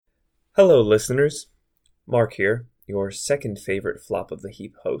Hello, listeners. Mark here, your second favorite Flop of the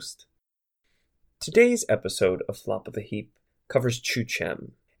Heap host. Today's episode of Flop of the Heap covers Chu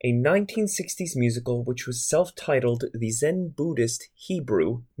Chem, a 1960s musical which was self-titled the Zen Buddhist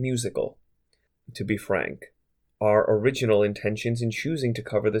Hebrew musical. To be frank, our original intentions in choosing to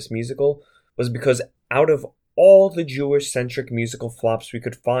cover this musical was because out of all the Jewish-centric musical flops we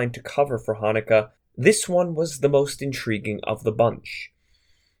could find to cover for Hanukkah, this one was the most intriguing of the bunch.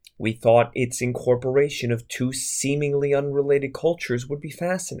 We thought its incorporation of two seemingly unrelated cultures would be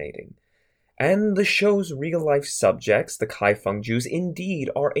fascinating. And the show's real-life subjects, the Kaifeng Jews,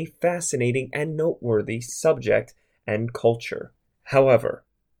 indeed are a fascinating and noteworthy subject and culture. However,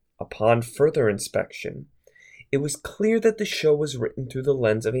 upon further inspection, it was clear that the show was written through the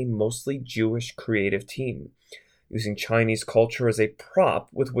lens of a mostly Jewish creative team, using Chinese culture as a prop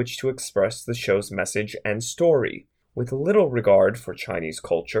with which to express the show's message and story, with little regard for Chinese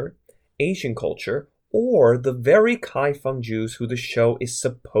culture, Asian culture, or the very Kaifeng Jews who the show is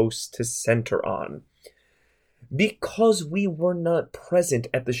supposed to center on. Because we were not present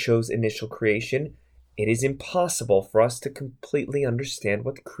at the show's initial creation, it is impossible for us to completely understand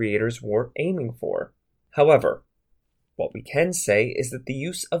what the creators were aiming for. However, what we can say is that the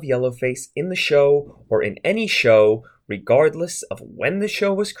use of yellowface in the show, or in any show, regardless of when the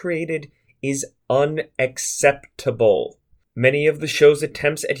show was created, is unacceptable. Many of the show's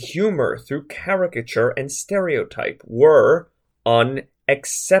attempts at humor through caricature and stereotype were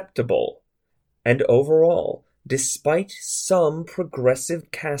unacceptable. And overall, despite some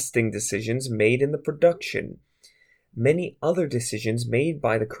progressive casting decisions made in the production, many other decisions made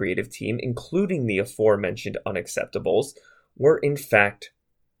by the creative team, including the aforementioned unacceptables, were in fact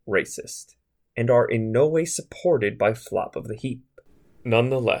racist, and are in no way supported by Flop of the Heap.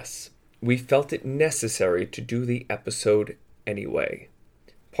 Nonetheless, we felt it necessary to do the episode anyway.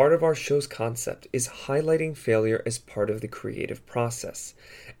 Part of our show's concept is highlighting failure as part of the creative process,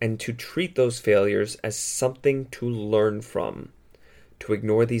 and to treat those failures as something to learn from. To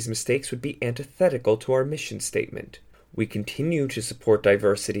ignore these mistakes would be antithetical to our mission statement. We continue to support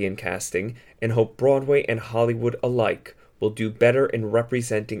diversity in casting and hope Broadway and Hollywood alike will do better in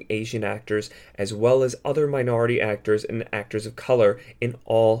representing Asian actors as well as other minority actors and actors of color in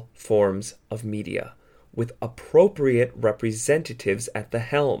all forms of media, with appropriate representatives at the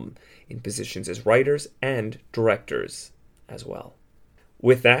helm in positions as writers and directors as well.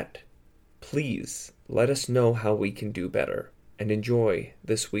 With that, please let us know how we can do better and enjoy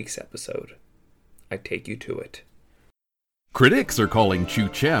this week's episode. I take you to it. Critics are calling Chu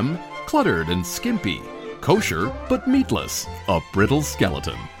Chem cluttered and skimpy, kosher but meatless, a brittle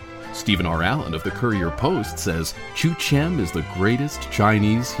skeleton. Stephen R. Allen of the Courier-Post says Chu Chem is the greatest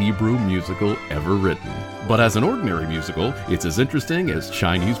Chinese Hebrew musical ever written. But as an ordinary musical, it's as interesting as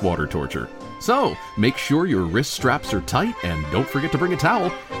Chinese water torture. So, make sure your wrist straps are tight and don't forget to bring a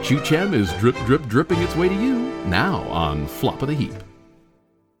towel. Chu Chem is dripping its way to you, now on Flop of the Heap.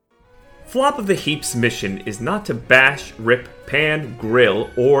 Flop of the Heap's mission is not to bash, rip, pan, grill,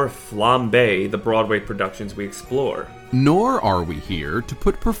 or flambe the Broadway productions we explore. Nor are we here to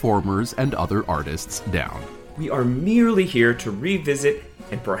put performers and other artists down. We are merely here to revisit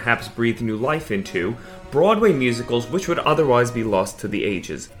and perhaps breathe new life into Broadway musicals which would otherwise be lost to the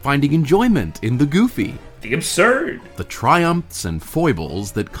ages. Finding enjoyment in the goofy, The absurd, the triumphs and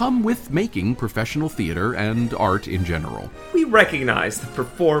foibles that come with making professional theater and art in general. We recognize that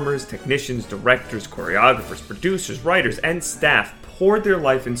performers, technicians, directors, choreographers, producers, writers, and staff poured their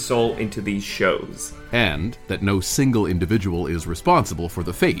life and soul into these shows. And that no single individual is responsible for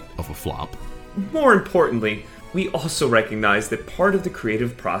the fate of a flop. More importantly, we also recognize that part of the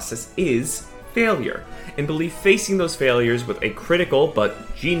creative process is failure, and believe facing those failures with a critical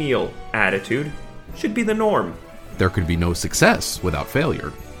but genial attitude should be the norm. There could be no success without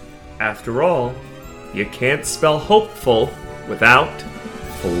failure. After all, you can't spell hopeful without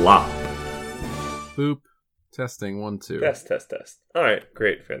flop. Boop. Testing 1, 2. Test. Alright,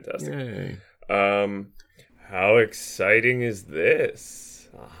 great, fantastic. Yay. How exciting is this?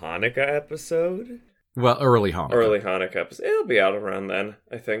 A Hanukkah episode? Well, early Hanukkah. Early Hanukkah episode. It'll be out around then,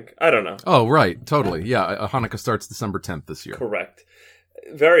 I think. I don't know. Oh, right. Totally. Yeah, Hanukkah starts December 10th this year. Correct.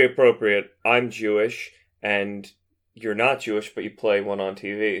 Very appropriate. I'm Jewish, and you're not Jewish, but you play one on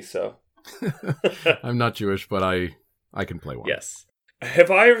TV, so... I'm not Jewish, but I can play one. Yes.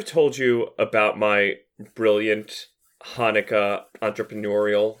 Have I ever told you about my brilliant Hanukkah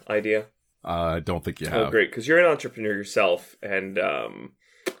entrepreneurial idea? I don't think you have. Oh, great, because you're an entrepreneur yourself, and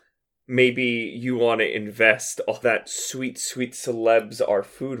maybe you want to invest all that sweet celebs our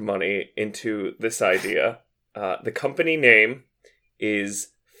food money into this idea. The company name is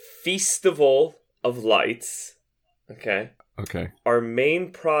Festival of Lights. Okay. Okay. Our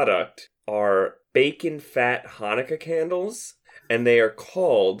main product are bacon fat Hanukkah candles, and they are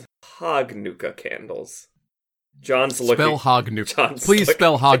called Hanukkah candles. John's looking. Spell Hanukkah. Please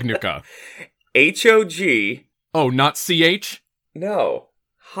spell Hanukkah. Hog. Oh, not CH? No.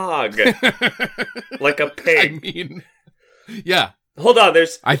 Hog. Like a pig. I mean, yeah. Hold on,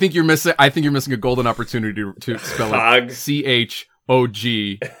 there's... I think you're missing a golden opportunity to spell Hog. it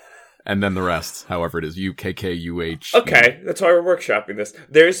CHOG, and then the rest, however it is, UKKUH. Okay, that's why we're workshopping this.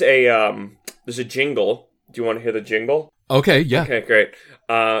 There's a jingle. Do you want to hear the jingle? Okay, yeah. Okay, great.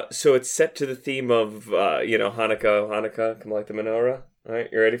 So it's set to the theme of, Hanukkah, come light the menorah. All right,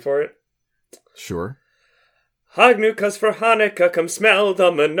 you ready for it? Sure. Hanukkah's for Hanukkah, come smell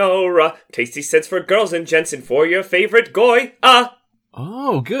the menorah. Tasty scents for girls and gents and for your favorite goy.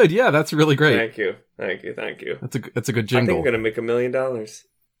 Oh, good. Yeah, that's really great. Thank you. That's a good jingle. I think I'm going to make $1 million.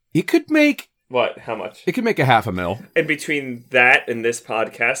 It could make... What? How much? It could make $500,000. And between that and this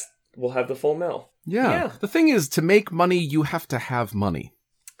podcast, we'll have the full mill. Yeah. The thing is, to make money, you have to have money.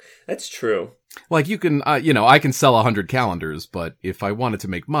 That's true. Like, you can, I can sell 100 calendars, but if I wanted to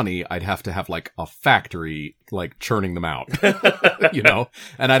make money, I'd have to have, like, a factory, like, churning them out,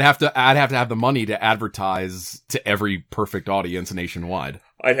 and I'd have to have the money to advertise to every perfect audience nationwide.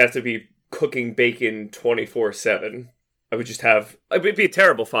 I'd have to be cooking bacon 24/7. I would just have... It would be a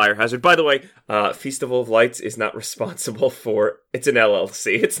terrible fire hazard. By the way, Festival of Lights is not responsible for... It's an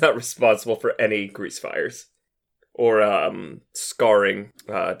LLC. It's not responsible for any grease fires. Or scarring,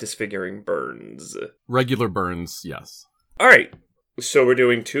 disfiguring burns. Regular burns, yes. All right. So we're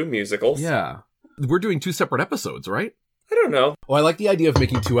doing 2 musicals. Yeah. We're doing 2 separate episodes, right? I don't know. Well, I like the idea of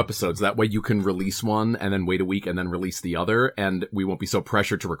making 2 episodes. That way you can release one and then wait a week and then release the other, and we won't be so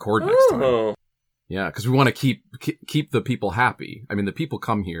pressured to record next time. Yeah, because we want to keep the people happy. I mean, the people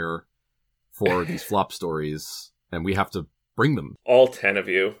come here for these flop stories, and we have to bring them. All 10 of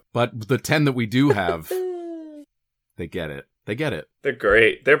you. But the 10 that we do have, they get it. They're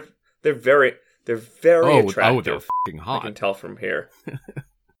great. They're very attractive. Oh, they're f***ing hot. I can tell from here.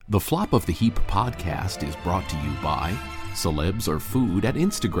 The Flop of the Heap podcast is brought to you by Celebs Are Food at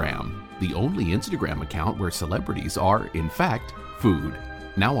Instagram, the only Instagram account where celebrities are, in fact, food.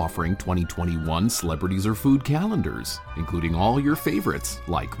 Now offering 2021 Celebrities Are Food calendars, including all your favorites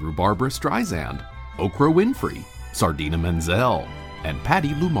like Rue Barbara Streisand, Oprah Winfrey, Sardina Menzel, and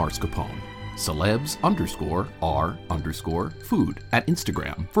Patty Lou Marscapone. Celebs_are_food at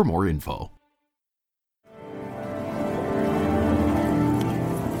Instagram for more info.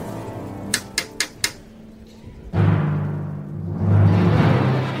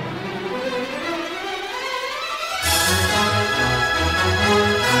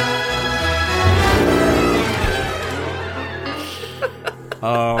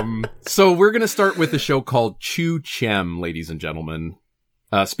 So we're going to start with a show called Chu Chem, ladies and gentlemen.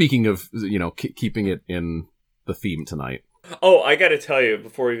 Speaking of, keeping it in the theme tonight. Oh, I got to tell you,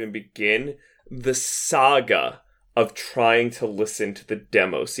 before we even begin, the saga of trying to listen to the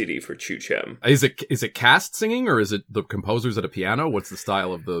demo CD for Chu Chem. Is it cast singing, or is it the composers at a piano? What's the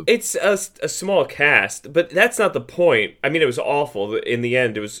style of the... It's a small cast, but that's not the point. I mean, it was awful. In the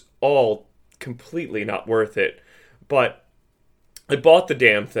end, it was all completely not worth it. But I bought the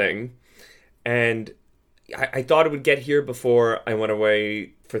damn thing, and I thought it would get here before I went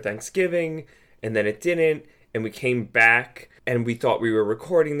away for Thanksgiving, and then it didn't, and we came back, and we thought we were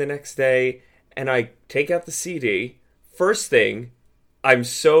recording the next day, and I take out the CD. First thing, I'm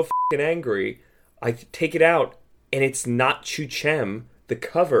so f***ing angry. I take it out, and it's not Chu Chem. The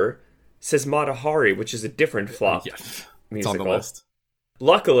cover says Mata Hari, which is a different flop yes, musical. It's on the list.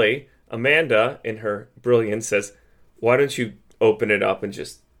 Luckily, Amanda, in her brilliance, says, why don't you open it up and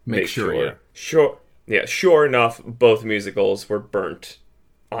just make sure. Yeah. Sure enough, both musicals were burnt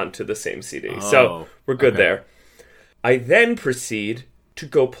onto the same CD. So we're good there. I then proceed to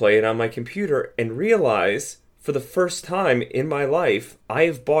go play it on my computer and realize, for the first time in my life, I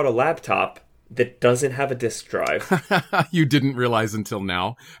have bought a laptop that doesn't have a disk drive. You didn't realize until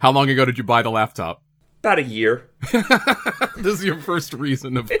now. How long ago did you buy the laptop? About a year. This is your first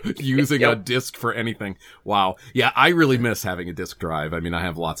reason of using a disc for anything. Wow. Yeah, I really miss having a disk drive. I mean, I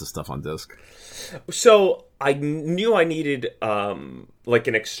have lots of stuff on disk. So I knew I needed like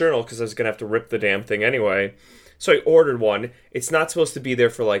an external because I was going to have to rip the damn thing anyway. So I ordered one. It's not supposed to be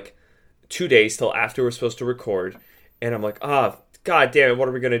there for like 2 days till after we're supposed to record. And I'm like, god damn it, what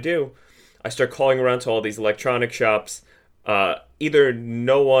are we going to do? I start calling around to all these electronic shops. Either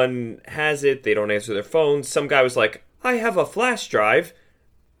no one has it, they don't answer their phones. Some guy was like, I have a flash drive.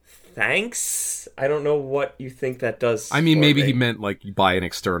 thanks. I don't know what you think that does. I mean, for maybe me. he meant like you buy an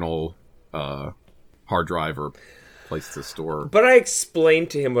external hard drive or place to store. But I explained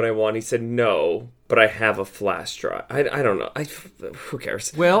to him what I want. He said no, but I have a flash drive. I don't know. Who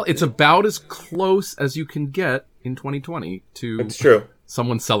cares? Well, it's about as close as you can get in 2020 to It's true.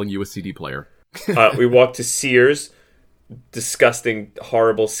 someone selling you a CD player. We walked to Sears. Disgusting,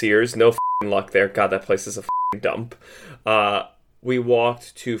 horrible Sears. No luck there. God, that place is a dump. We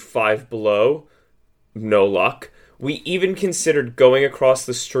walked to Five Below. No luck. We even considered going across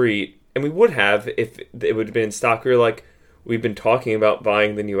the street, and we would have if it would have been in stock. We were like, we've been talking about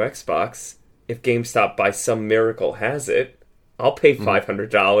buying the new Xbox. If GameStop by some miracle has it, I'll pay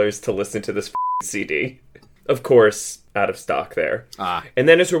 $500 to listen to this CD. Of course, out of stock there. And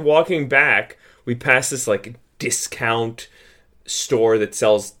then as we're walking back, we pass this like discount store that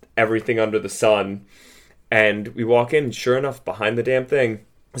sells everything under the sun. And we walk in, and sure enough, behind the damn thing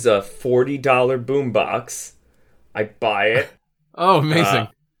is a $40 boombox. I buy it. Oh, amazing.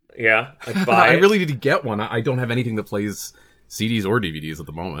 Yeah, I buy I it. really need to get one. I don't have anything that plays CDs or DVDs at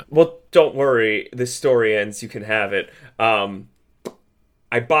the moment. Well, don't worry. The story ends. You can have it.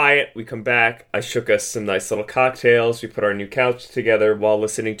 I buy it. We come back. I shook us some nice little cocktails. We put our new couch together while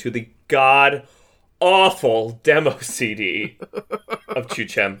listening to the god-awful demo CD of Chu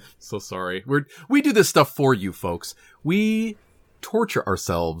Chem. So sorry. We do this stuff for you, folks. We torture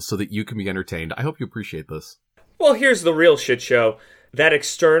ourselves so that you can be entertained. I hope you appreciate this. Well, here's the real shit show. That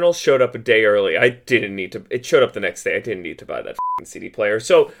external showed up a day early. I didn't need to. It showed up the next day. I didn't need to buy that CD player.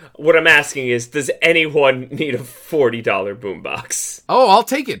 So what I'm asking is, does anyone need a $40 boombox? Oh, I'll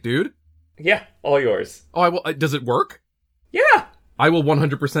take it, dude. Yeah, all yours. Oh, I will. Does it work? Yeah. I will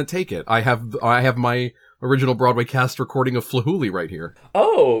 100% take it. I have my original Broadway cast recording of Flahooly right here.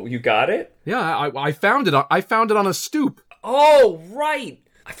 Oh, you got it? Yeah, I found it. I found it on a stoop. Oh, right.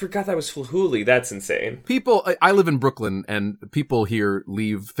 I forgot that was Flahooly. That's insane. People, I live in Brooklyn, and people here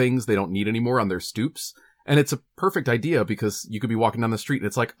leave things they don't need anymore on their stoops. And it's a perfect idea because you could be walking down the street and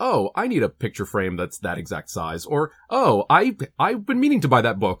it's like, oh, I need a picture frame that's that exact size. Or, oh, I've been meaning to buy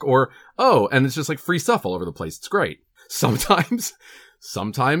that book. Or, oh, and it's just like free stuff all over the place. It's great. Sometimes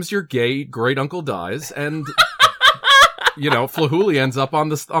your gay great uncle dies and, Flahooly ends up on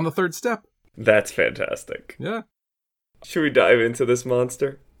the third step. That's fantastic. Yeah. Should we dive into this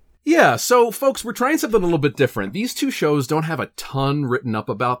monster? Yeah, so folks, we're trying something a little bit different. These two shows don't have a ton written up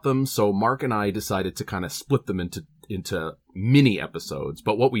about them, so Mark and I decided to kind of split them into mini episodes.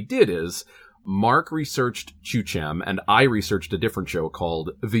 But what we did is Mark researched Chu Chem, and I researched a different show called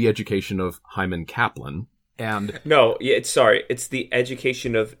The Education of Hyman Kaplan. And no, yeah, it's The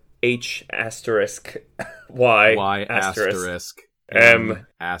Education of H asterisk Y asterisk M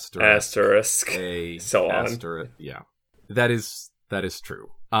asterisk A so on. Asterisk, yeah, that is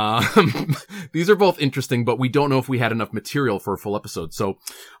true. These are both interesting, but we don't know if we had enough material for a full episode. So,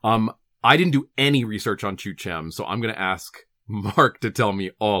 I didn't do any research on Chu Chem, so I'm going to ask Mark to tell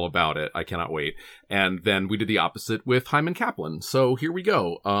me all about it. I cannot wait. And then we did the opposite with Hyman Kaplan. So here we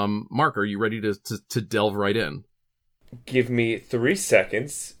go. Mark, are you ready to delve right in? Give me 3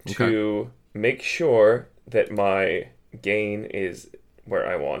 seconds to make sure that my gain is where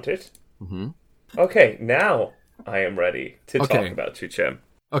I want it. Mm-hmm. Okay, now I am ready to talk about Chu Chem.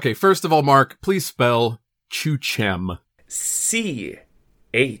 Okay, first of all, Mark, please spell Chu Chem. CHUCHEM.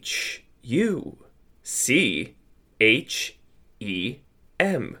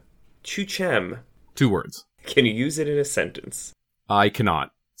 Chu Chem. 2 words. Can you use it in a sentence? I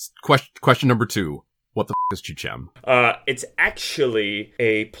cannot. Question number 2. What the is Chu Chem? It's actually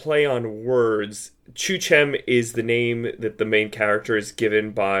a play on words. Chu Chem is the name that the main character is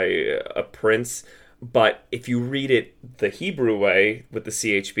given by a prince. But if you read it the Hebrew way, with the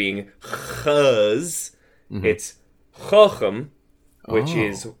CH being chaz, it's chochem, which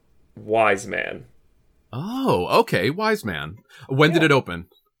is wise man. Oh, okay, wise man. When did it open?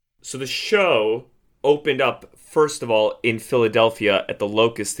 So the show opened up, first of all, in Philadelphia at the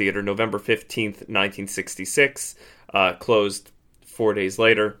Locust Theater, November 15th, 1966. Closed 4 days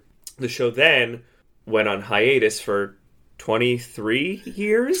later. The show then went on hiatus for 23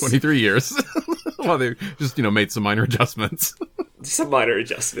 years? 23 years. Well, they just, made some minor adjustments. Some minor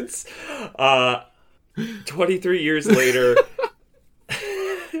adjustments. 23 years later...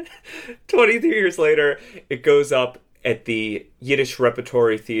 23 years later, it goes up at the Yiddish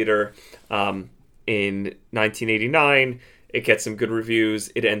Repertory Theater in 1989. It gets some good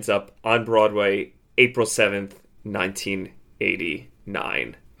reviews. It ends up on Broadway April 7th,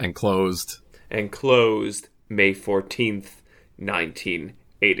 1989. And closed May 14th,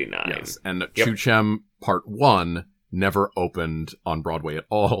 1989. Yes, and Chu Chem Part 1 never opened on Broadway at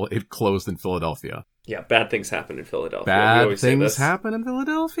all. It closed in Philadelphia. Yeah, bad things happen in Philadelphia. Bad things happen in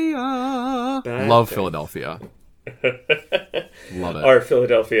Philadelphia. Love Philadelphia. Love it. Our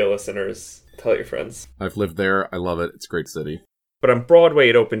Philadelphia listeners, tell your friends. I've lived there. I love it. It's a great city. But on Broadway,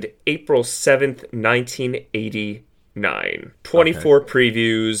 it opened April 7th, 1989. 24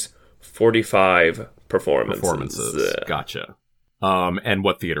 previews, 45 performances. Gotcha. And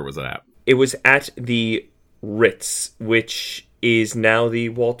what theater was it at? It was at the Ritz, which is now the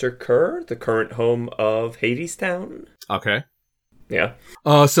Walter Kerr, the current home of Hadestown. Okay. Yeah.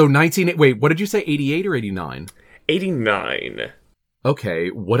 So wait, what did you say, 88 or 89? 89. Okay,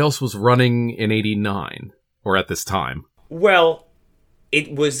 what else was running in 89? Or at this time? Well,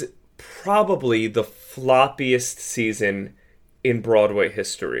 it was probably the floppiest season in Broadway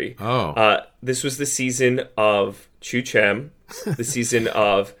history. Oh. This was the season of Chu Chem, the season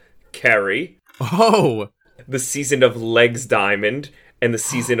of Carrie. Oh! The season of Legs Diamond, and the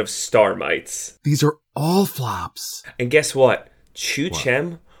season of Starmites. These are all flops. And guess what? Chu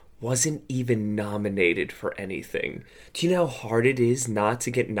Chem wasn't even nominated for anything. Do you know how hard it is not to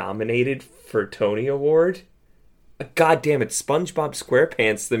get nominated for a Tony Award? God damn it, SpongeBob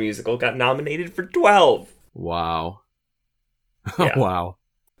SquarePants the musical got nominated for 12. Wow. Yeah. Wow.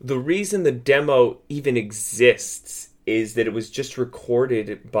 The reason the demo even exists is that it was just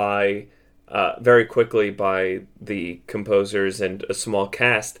recorded by very quickly by the composers and a small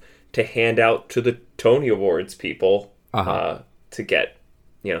cast to hand out to the Tony Awards people to get,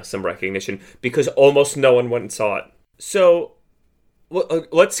 some recognition, because almost no one went and saw it. So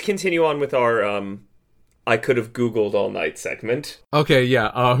let's continue on with our I could have Googled all night segment. Okay,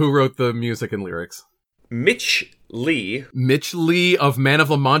 yeah. Who wrote the music and lyrics? Mitch Lee. Mitch Lee of Man of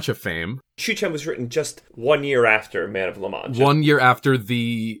La Mancha fame. Chu Chem was written just 1 year after Man of La Mancha. 1 year after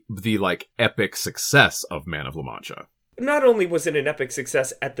the epic success of Man of La Mancha. Not only was it an epic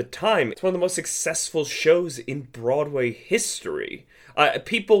success at the time, it's one of the most successful shows in Broadway history.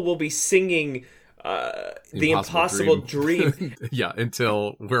 People will be singing The Impossible Dream. Yeah,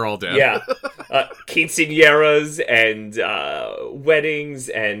 until we're all dead. Yeah. Quinceañeras and weddings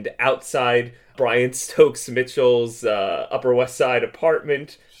and outside Brian Stokes Mitchell's Upper West Side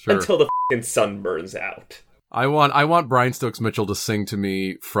apartment until the fucking sun burns out. I want Brian Stokes Mitchell to sing to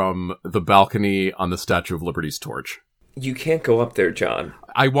me from the balcony on the Statue of Liberty's torch. You can't go up there, John.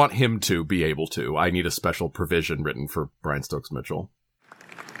 I want him to be able to. I need a special provision written for Brian Stokes Mitchell.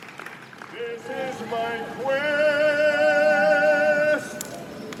 This is my quest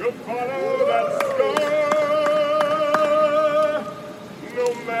to follow that star,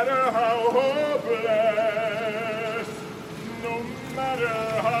 no matter how hopeless, no matter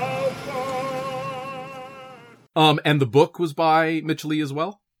how far. And the book was by Mitch Lee as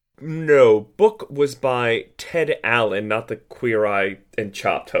well? No, book was by Ted Allen, not the Queer Eye and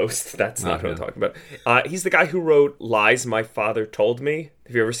Chopped host. That's not who I'm talking about. He's the guy who wrote Lies My Father Told Me.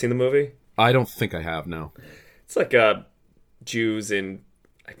 Have you ever seen the movie? I don't think I have, no. It's like Jews in,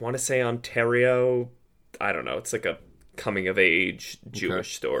 I want to say Ontario. I don't know. It's like a coming-of-age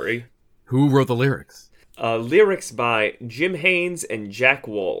Jewish story. Who wrote the lyrics? Lyrics by Jim Haynes and Jack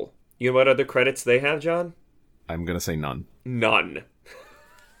Wool. You know what other credits they have, John? I'm going to say none. None.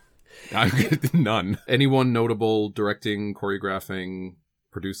 None. Anyone notable directing, choreographing,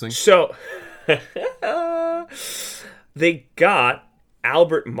 producing? So, they got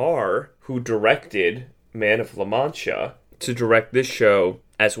Albert Marr, who directed Man of La Mancha, to direct this show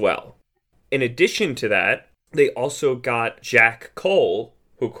as well. In addition to that, they also got Jack Cole,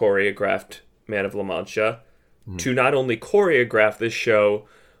 who choreographed Man of La Mancha, to not only choreograph this show,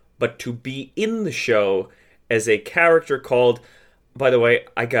 but to be in the show as a character called... By the way,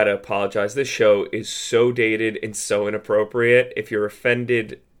 I gotta apologize. This show is so dated and so inappropriate. If you're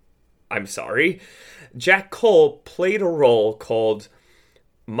offended, I'm sorry. Jack Cole played a role called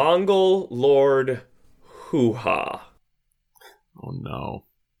Mongol Lord Hoo-Ha. Oh no.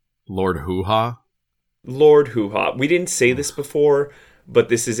 Lord Hoo-Ha? Lord Hoo-Ha. We didn't say this before, but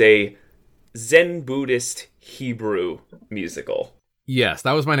this is a Zen Buddhist Hebrew musical. Yes,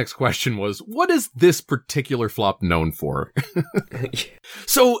 that was my next question was, what is this particular flop known for?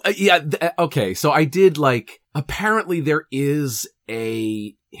 So, okay, so I did apparently there is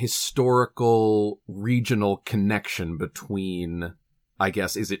a historical regional connection between, I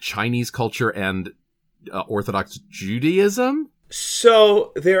guess, is it Chinese culture and Orthodox Judaism?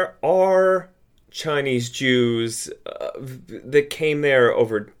 So, there are Chinese Jews that came there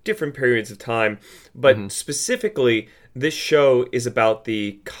over different periods of time, but specifically... This show is about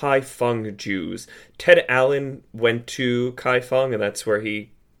the Kaifeng Jews. Ted Allen went to Kaifeng, and that's where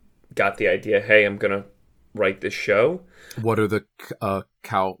he got the idea, hey, I'm going to write this show. What are the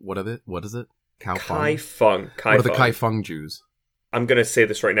cow? What are it? What is it? Cow Kai Fung. What are the Kai Fung Jews? I'm going to say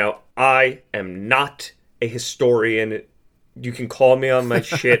this right now. I am not a historian. You can call me on my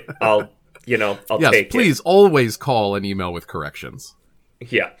shit. I'll take it. Please always call and email with corrections.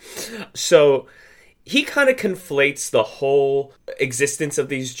 Yeah. So he kind of conflates the whole existence of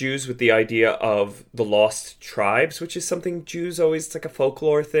these Jews with the idea of the lost tribes, which is something Jews always, it's like a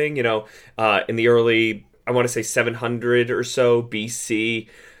folklore thing, in the early, I want to say 700 or so BC,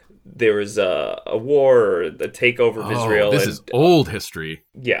 there was a war or a takeover of Israel. This is old history.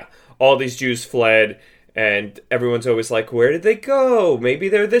 Yeah. All these Jews fled, and everyone's always like, where did they go? Maybe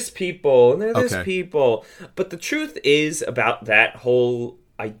they're this people, and they're this people. But the truth is about that whole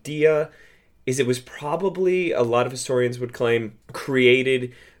idea is it was probably, a lot of historians would claim,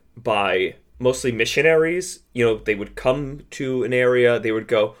 created by mostly missionaries. They would come to an area, they would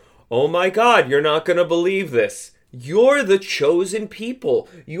go, oh my God, you're not going to believe this. You're the chosen people.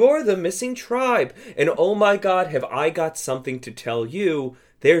 You're the missing tribe. And oh my God, have I got something to tell you.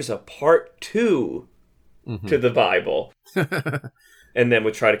 There's a part 2 to the Bible. And then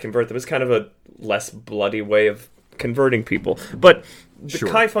would try to convert them. It's kind of a less bloody way of converting people. But the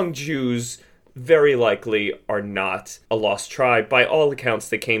Kai Fung Jews very likely are not a lost tribe. By all accounts,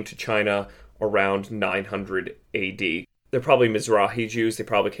 they came to China around 900 AD. They're probably Mizrahi Jews. They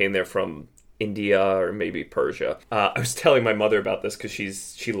probably came there from India or maybe Persia. I was telling my mother about this because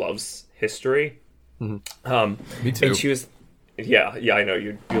she loves history. Me too. And she was, yeah, I know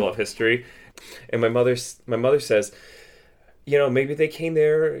you love history. And my mother says, maybe they came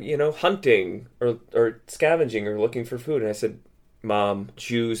there, hunting or scavenging or looking for food. And I said, Mom,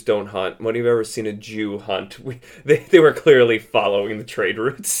 Jews don't hunt. When have you ever seen a Jew hunt? They were clearly following the trade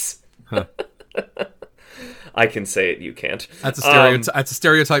routes. Huh. I can say it, you can't. That's a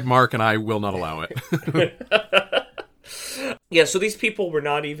stereotype, Mark, and I will not allow it. Yeah, so these people were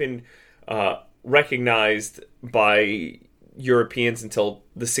not even recognized by Europeans until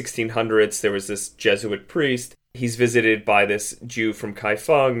the 1600s. There was this Jesuit priest. He's visited by this Jew from Kai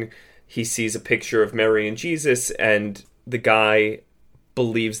Fung. He sees a picture of Mary and Jesus, and the guy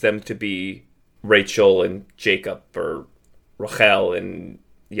believes them to be Rachel and Jacob, or Rachel and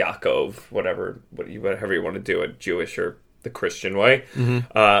Yaakov, whatever you want to do it, Jewish or the Christian way.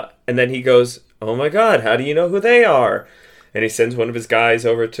 And then he goes, oh my God, how do you know who they are? And he sends one of his guys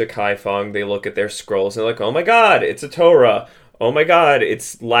over to Kai Fung. They look at their scrolls and they're like, oh my God, it's a Torah. Oh my God,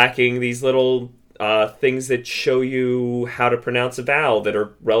 it's lacking these little things that show you how to pronounce a vowel that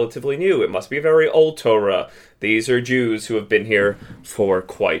are relatively new. It must be a very old Torah. These are Jews who have been here for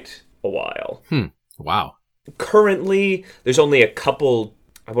quite a while. Wow. Currently, there's only a couple,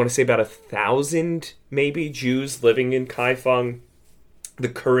 I want to say about 1,000 maybe Jews living in Kai Fung. The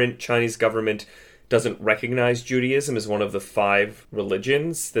current Chinese government doesn't recognize Judaism as one of the 5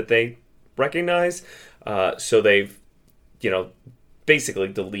 religions that they recognize. So they've, basically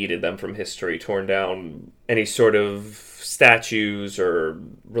deleted them from history, torn down any sort of statues or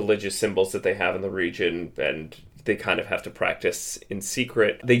religious symbols that they have in the region, and they kind of have to practice in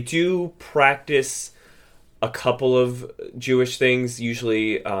secret. They do practice a couple of Jewish things.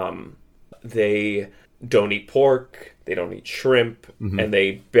 Usually they don't eat pork, they don't eat shrimp, and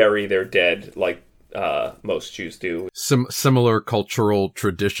they bury their dead like most Jews do. Similar cultural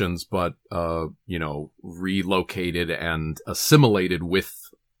traditions, but relocated and assimilated with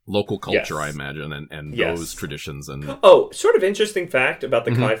local culture, yes. I imagine, and yes. Those traditions. And sort of interesting fact about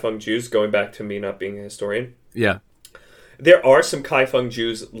the Kai Fung Jews, going back to me not being a historian. Yeah. There are some Kai Fung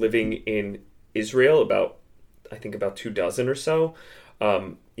Jews living in Israel, about 24 or so.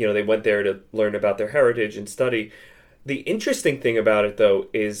 They went there to learn about their heritage and study. The interesting thing about it, though,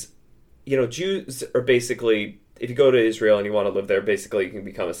 is Jews are basically, if you go to Israel and you want to live there, basically you can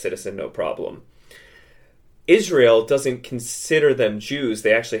become a citizen, no problem. Israel doesn't consider them Jews.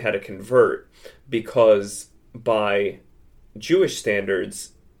 They actually had to convert because by Jewish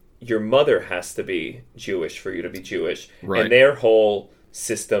standards, your mother has to be Jewish for you to be Jewish. Right. And their whole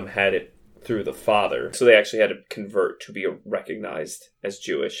system had it through the father. So they actually had to convert to be recognized as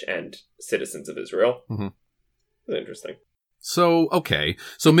Jewish and citizens of Israel. Really interesting. So, okay.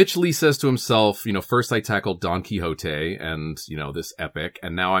 So Mitch Lee says to himself, first I tackled Don Quixote and, this epic,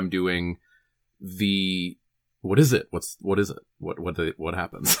 and now I'm doing the, what is it? What is it? What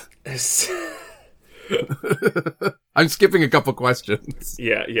happens? I'm skipping a couple questions.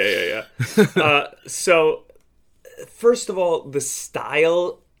 Yeah. So, first of all, the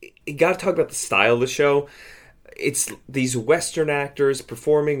style, you gotta talk about the style of the show. It's these Western actors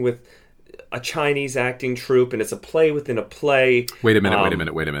performing with a Chinese acting troupe, and it's a play within a play. Wait a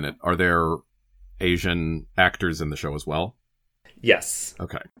minute. Are there Asian actors in the show as well? Yes.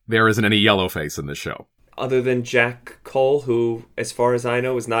 Okay. There isn't any yellowface in this show. Other than Jack Cole, who, as far as I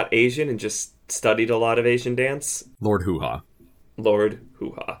know, is not Asian and just studied a lot of Asian dance. Lord Hoo-Ha. Lord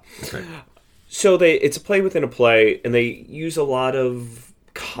Hoo-Ha. Okay. So it's a play within a play, and they use a lot of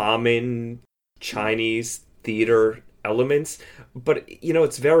common Chinese theater elements, but,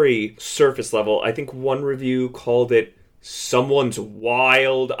 it's very surface level. I think one review called it someone's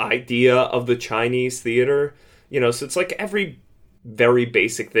wild idea of the Chinese theater. So it's like every very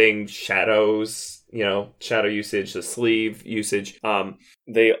basic thing, shadows, shadow usage, the sleeve usage.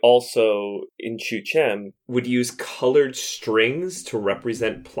 They also, in Chu Chem, would use colored strings to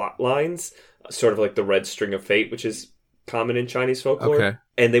represent plot lines, sort of like the red string of fate, which is common in Chinese folklore. Okay.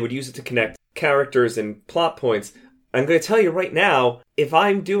 And they would use it to connect characters and plot points. I'm going to tell you right now, if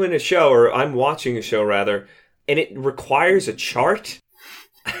I'm doing a show, or I'm watching a show rather, and it requires a chart,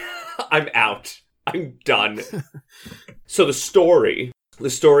 I'm out. I'm done. So the story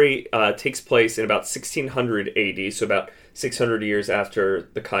takes place in about 1600 AD, so about 600 years after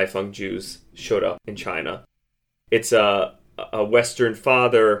the Kaifeng Jews showed up in China. It's a Western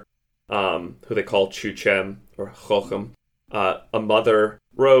father, who they call Chu Chem, or Chochem, a mother,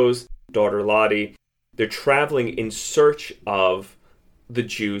 Rose, daughter Lottie. They're traveling in search of the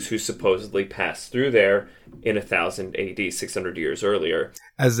Jews who supposedly passed through there in 1000 AD, 600 years earlier.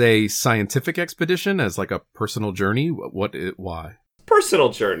 As a scientific expedition, as like a personal journey? Why? Personal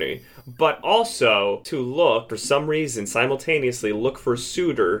journey, but also to look, for some reason, simultaneously look for a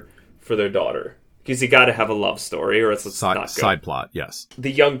suitor for their daughter. Because you gotta have a love story, or it's not good. Side plot, yes.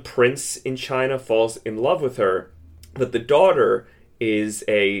 The young prince in China falls in love with her, but the daughter is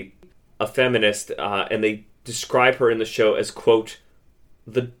a feminist, and they describe her in the show as, quote,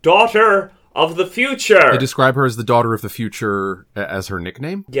 the daughter of the future. They describe her as the daughter of the future as her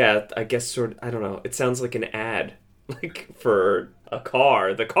nickname? Yeah, I guess I don't know. It sounds like an ad, like for a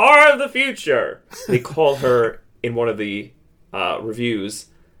car. The car of the future. They call her, in one of the reviews,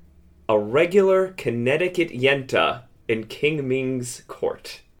 a regular Connecticut yenta in King Ming's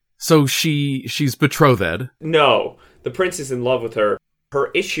court. So she's betrothed. No, the prince is in love with her. Her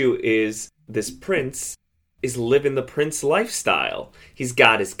issue is this prince is living the prince lifestyle. He's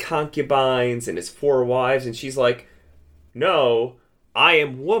got his concubines and his 4 wives, and she's like, no, I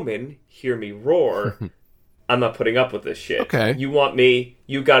am woman, hear me roar. I'm not putting up with this shit. Okay. You want me,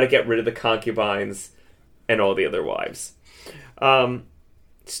 you gotta get rid of the concubines and all the other wives.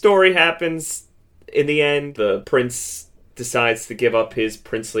 Story happens. In the end, the prince decides to give up his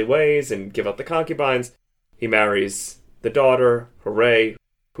princely ways and give up the concubines. He marries the daughter, hooray,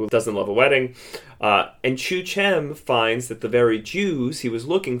 who doesn't love a wedding. And Chu Chem finds that the very Jews he was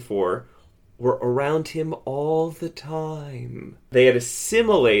looking for were around him all the time. They had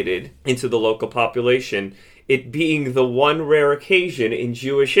assimilated into the local population, it being the one rare occasion in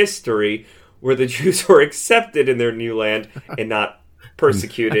Jewish history where the Jews were accepted in their new land and not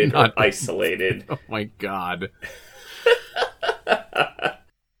persecuted or isolated. Oh my god.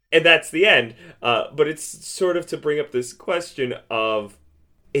 And that's the end. But it's sort of to bring up this question of,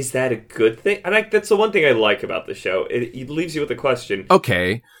 is that a good thing? And that's the one thing I like about the show. It leaves you with a question.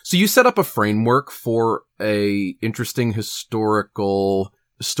 Okay, so you set up a framework for a interesting historical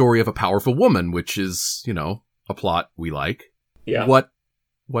story of a powerful woman, which is, a plot we like. Yeah. What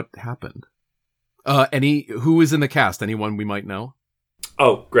happened? Who is in the cast? Anyone we might know?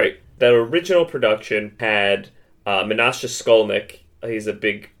 Oh, great. The original production had Menashe Skolnick. He's a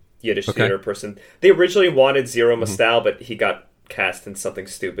big Yiddish theater person. They originally wanted Zero Mostal, but he got cast in something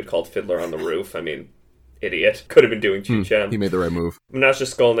stupid called Fiddler on the Roof. I mean, idiot. Could have been doing Chu Chem. He made the right move. Menashe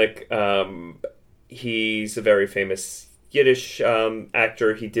Skolnick, he's a very famous Yiddish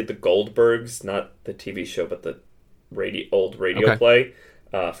actor. He did the Goldbergs, not the TV show, but the old radio play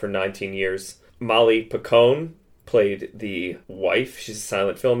for 19 years. Molly Picone played the wife. She's a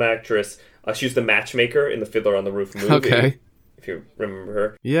silent film actress. She was the matchmaker in the Fiddler on the Roof movie. Okay. If you remember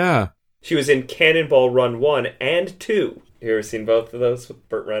her. Yeah. She was in Cannonball Run 1 and 2. You ever seen both of those with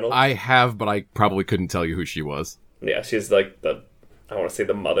Burt Reynolds? I have, but I probably couldn't tell you who she was. Yeah, she's like I want to say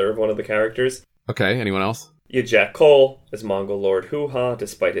the mother of one of the characters. Okay, anyone else? You had Jack Cole as Mongol Lord Hoo-Ha,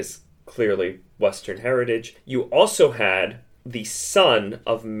 despite his clearly Western heritage. You also had the son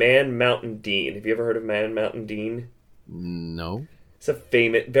of Man Mountain Dean. Have you ever heard of Man Mountain Dean? No. It's a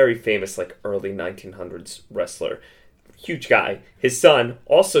very famous, early 1900s wrestler. Huge guy. His son,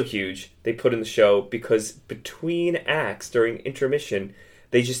 also huge, they put in the show because between acts during intermission,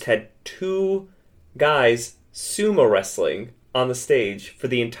 they just had 2 guys sumo wrestling on the stage for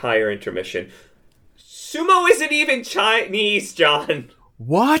the entire intermission. Sumo isn't even Chinese, John.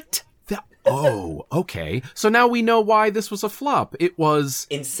 What? Oh, okay. So now we know why this was a flop. It was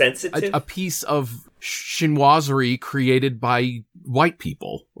Insensitive? a piece of chinoiserie created by white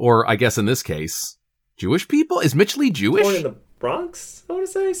people. Or, I guess in this case, Jewish people? Is Mitch Lee Jewish? Born in the Bronx, I want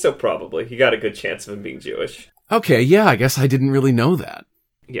to say? So probably. You got a good chance of him being Jewish. Okay, yeah, I guess I didn't really know that.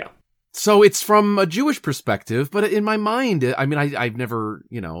 Yeah. So it's from a Jewish perspective, but in my mind, I mean, I've never,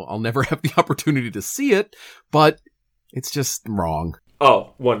 I'll never have the opportunity to see it, but it's just wrong.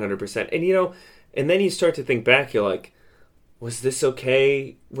 Oh, 100%. And, and then you start to think back, you're like, was this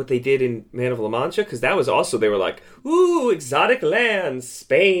okay, what they did in Man of La Mancha? Because that was also, they were like, ooh, exotic lands,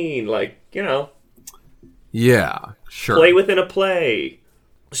 Spain, like, Yeah, sure. Play within a play.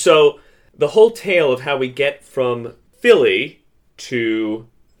 So the whole tale of how we get from Philly to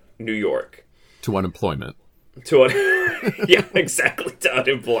New York. To unemployment. Yeah, exactly, to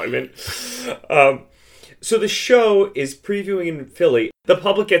unemployment. So the show is previewing in Philly. The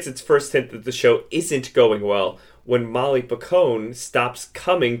public gets its first hint that the show isn't going well when Molly Picone stops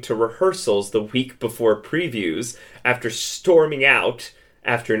coming to rehearsals the week before previews after storming out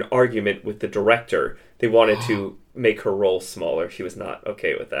after an argument with the director. They wanted to make her role smaller. She was not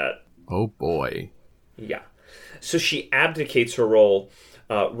okay with that. Oh, boy. Yeah. So she abdicates her role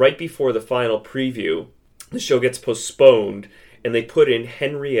right before the final preview. The show gets postponed, and they put in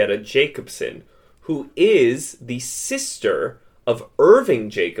Henrietta Jacobson, who is the sister of Irving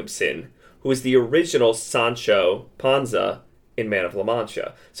Jacobson, who is the original Sancho Panza in Man of La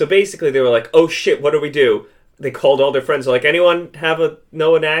Mancha. So basically they were like, oh shit, what do we do? They called all their friends, like, anyone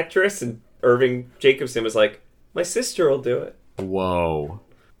know an actress? And Irving Jacobson was like, my sister will do it. Whoa.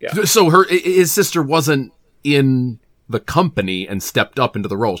 Yeah. So his sister wasn't in the company and stepped up into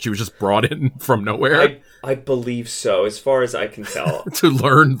the role. She was just brought in from nowhere. I believe so, as far as I can tell. To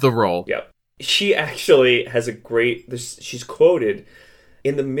learn the role. Yep. She actually has she's quoted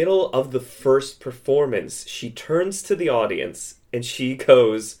in the middle of the first performance. She turns to the audience and she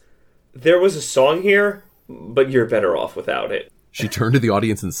goes, there was a song here, but you're better off without it. She turned to the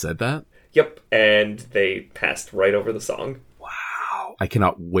audience and said that? Yep. And they passed right over the song. Wow. I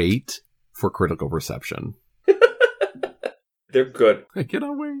cannot wait for critical reception. They're good. I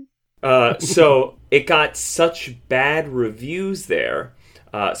cannot wait. So it got such bad reviews there.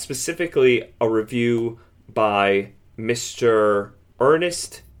 Specifically, a review by Mr.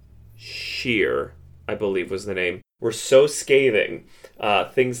 Ernest Shear, I believe was the name, were so scathing.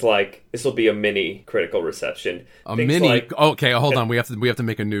 Things like, this will be a mini critical reception. Okay, hold on. We have to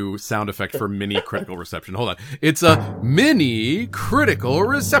make a new sound effect for mini critical reception. Hold on. It's a mini critical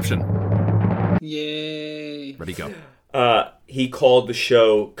reception. Yay. Ready, go. He called the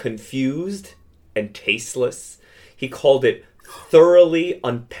show confused and tasteless. He called it thoroughly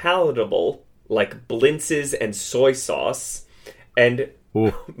unpalatable, like blintzes and soy sauce. And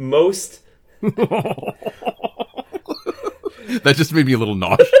most... That just made me a little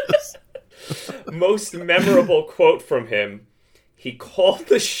nauseous. Most memorable quote from him, he called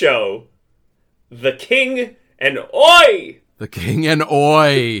the show The King and Oi! The King and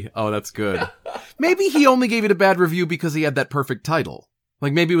Oi! Oh, that's good. Maybe he only gave it a bad review because he had that perfect title.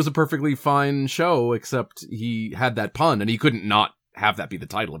 Like, maybe it was a perfectly fine show, except he had that pun, and he couldn't not have that be the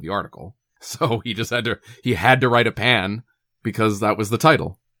title of the article. So he just had to write a pan, because that was the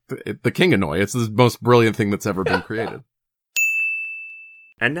title. The King and Oi. It's the most brilliant thing that's ever been created.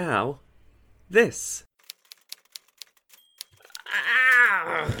 And now, this.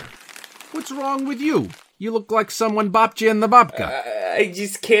 What's wrong with you? You look like someone bopped you in the babka. I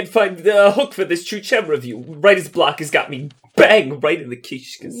just can't find the hook for this Chu Chem review. Writer's block has got me bang right in the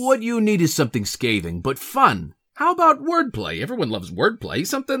kishkas. What you need is something scathing, but fun. How about wordplay? Everyone loves wordplay.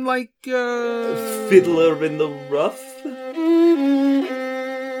 Something like, Fiddler in the Rough?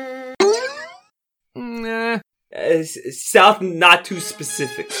 Nah. Sound not too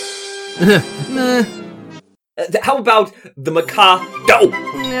specific. Nah. How about the Mikado?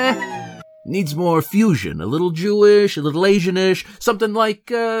 Nah. Needs more fusion. A little Jewish, a little Asianish. Something like,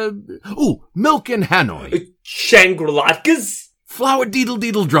 Milk in Hanoi. Shangri-Latkas? Flower Deedle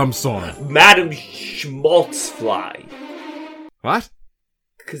Deedle Drum Song. Madam Schmaltzfly. What?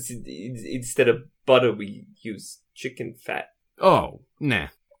 Because instead of butter, we use chicken fat. Oh, nah.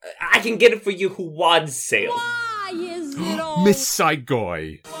 I can get it for you who wants sale. Why is it all Miss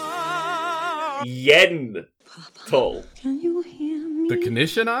Saigoy. Yen. Toll. Can you hear me? The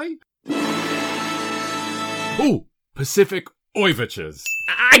Knishanai? Ooh, Pacific Oiviches.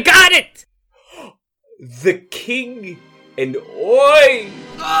 I got it! The King and Oi!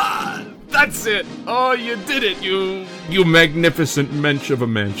 Ah, that's it. Oh, you did it, you magnificent mensch of a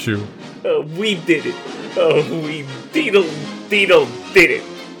Manchu. We did it. We did it.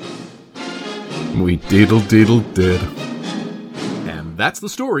 We did. And that's the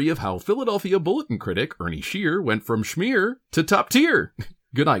story of how Philadelphia Bulletin critic Ernie Shear went from schmear to top tier.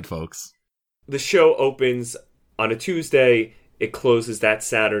 Good night, folks. The show opens on a Tuesday. It closes that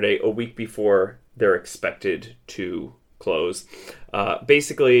Saturday, a week before they're expected to close.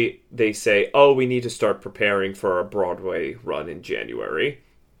 Basically, they say, we need to start preparing for our Broadway run in January.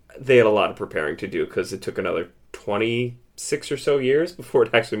 They had a lot of preparing to do because it took another 26 or so years before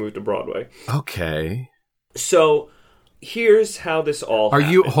it actually moved to Broadway. Okay. So here's how this all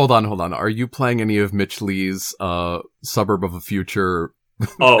happened. Hold on. Are you playing any of Mitch Lee's Suburb of a Future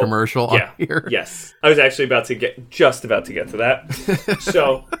commercial on here? Yes. I was actually about to get to that.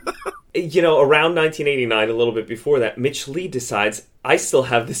 So, around 1989, a little bit before that, Mitch Lee decides, I still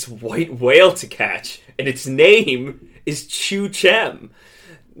have this white whale to catch, and its name is Chu Chem.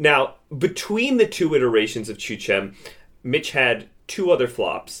 Now, between the two iterations of Chu Chem, Mitch had two other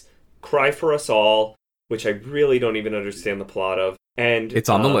flops, Cry for Us All, which I really don't even understand the plot of, and it's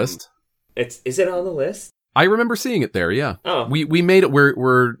on the list. Is it on the list? I remember seeing it there, yeah. Oh. We made it,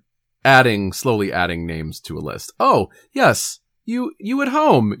 we're slowly adding names to a list. Oh, yes, you at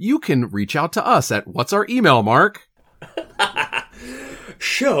home, you can reach out to us at, what's our email, Mark?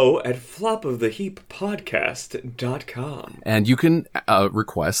 show@flopoftheheappodcast.com. And you can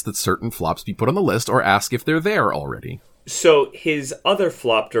request that certain flops be put on the list or ask if they're there already. So his other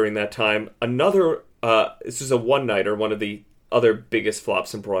flop during that time, this is a one-nighter, one of the other biggest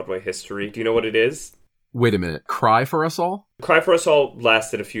flops in Broadway history. Do you know what it is? Wait a minute. Cry for Us All? Cry for Us All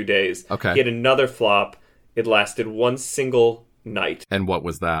lasted a few days. Okay. He had another flop. It lasted one single night. And what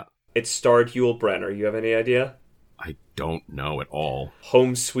was that? It starred Yul Brynner. You have any idea? I don't know at all.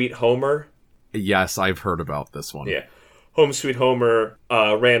 Home Sweet Homer? Yes, I've heard about this one. Yeah. Home Sweet Homer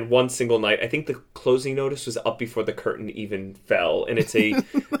ran one single night. I think the closing notice was up before the curtain even fell, and it's a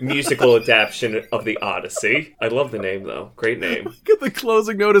musical adaptation of The Odyssey. I love the name, though. Great name. Look at the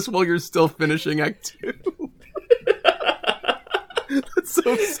closing notice while you're still finishing Act 2. That's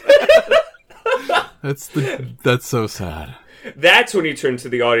so sad. That's so sad. That's when you turn to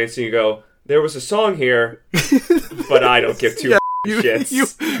the audience and you go, there was a song here, but I don't give two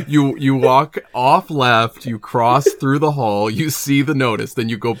shits. You walk off left, you cross through the hall, you see the notice, then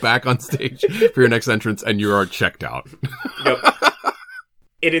you go back on stage for your next entrance, and you are checked out. Yep.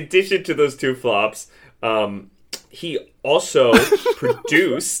 In addition to those two flops, he also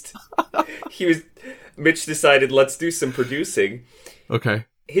produced. Mitch decided, let's do some producing. Okay.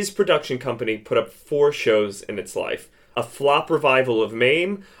 His production company put up 4 shows in its life. A flop revival of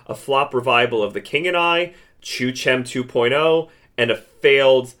Mame, a flop revival of The King and I, Chu Chem 2.0, and a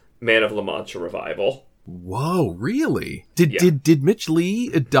failed Man of La Mancha revival. Whoa, really? Did Mitch Lee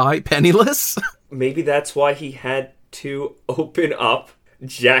die penniless? Maybe that's why he had to open up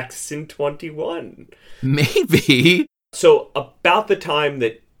Jackson 21. Maybe. So about the time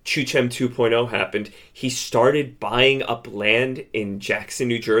that Chu Chem 2.0 happened, he started buying up land in Jackson,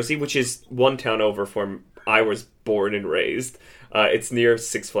 New Jersey, which is one town over from I was born and raised. It's near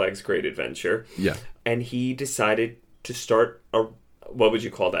Six Flags Great Adventure. Yeah. And he decided to start what would you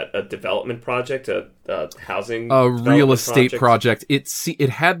call that? A development project? A housing? A real estate project. It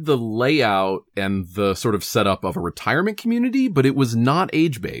had the layout and the sort of setup of a retirement community, but it was not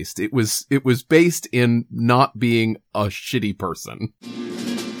age-based. It was based in not being a shitty person.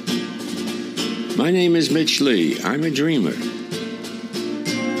 My name is Mitch Lee. I'm a dreamer.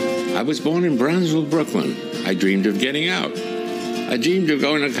 I was born in Brownsville, Brooklyn. I dreamed of getting out. I dreamed of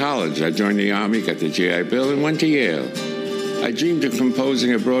going to college. I joined the Army, got the GI Bill, and went to Yale. I dreamed of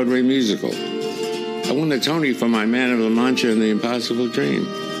composing a Broadway musical. I won the Tony for my Man of La Mancha and The Impossible Dream.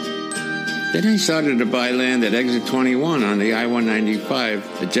 Then I started to buy land at Exit 21 on the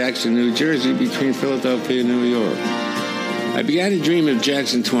I-195 at Jackson, New Jersey, between Philadelphia and New York. I began to dream of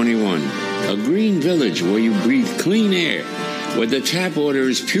Jackson 21, a green village where you breathe clean air, where the tap water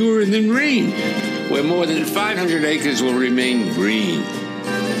is purer than rain, where more than 500 acres will remain green.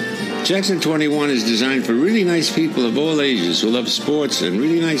 Jackson 21 is designed for really nice people of all ages who love sports and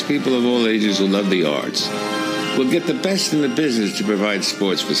really nice people of all ages who love the arts. We'll get the best in the business to provide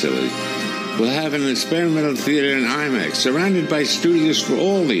sports facilities. We'll have an experimental theater in IMAX surrounded by studios for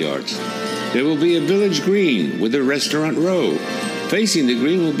all the arts. There will be a village green with a restaurant row. Facing the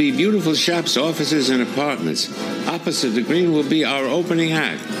green will be beautiful shops, offices, and apartments. Opposite the green will be our opening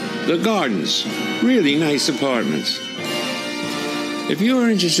act, the gardens, really nice apartments. If you are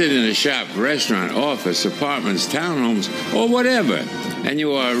interested in a shop, restaurant, office, apartments, townhomes, or whatever, and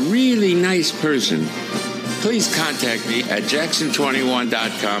you are a really nice person, please contact me at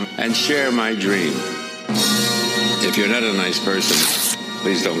jackson21.com and share my dream. If you're not a nice person,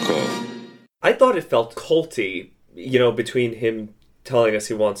 please don't call. I thought it felt culty, between him telling us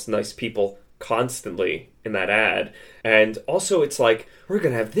he wants nice people constantly in that ad. And also it's like, we're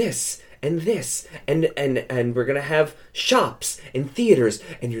going to have this and this and we're going to have shops and theaters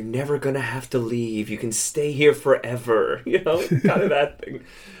and you're never going to have to leave. You can stay here forever, kind of that thing.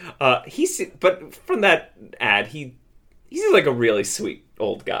 But from that ad, he's like a really sweet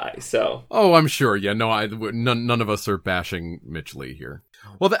old guy, so. Oh, I'm sure. Yeah, no, none of us are bashing Mitch Lee here.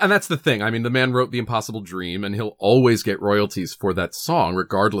 Well, and that's the thing. I mean, the man wrote The Impossible Dream, and he'll always get royalties for that song,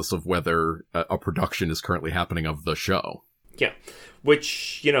 regardless of whether a production is currently happening of the show. Yeah,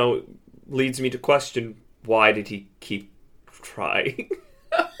 which, leads me to question, why did he keep trying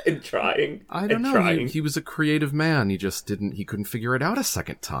and trying? I don't know. He was a creative man. He couldn't figure it out a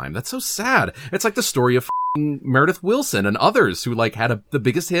second time. That's so sad. It's like the story of Meredith Willson and others who had the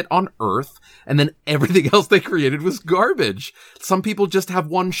biggest hit on Earth, and then everything else they created was garbage. Some people just have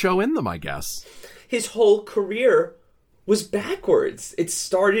one show in them, I guess. His whole career was backwards. It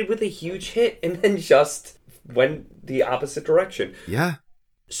started with a huge hit and then just went the opposite direction. Yeah.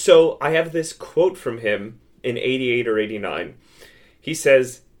 So I have this quote from him in 88 or 89. He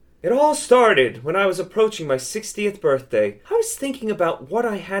says, "It all started when I was approaching my 60th birthday. I was thinking about what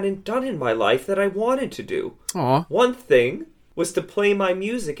I hadn't done in my life that I wanted to do. Aww. One thing was to play my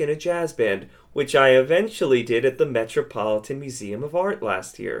music in a jazz band, which I eventually did at the Metropolitan Museum of Art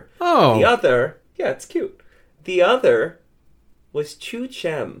last year. Oh. The other, yeah, it's cute. The other was Chu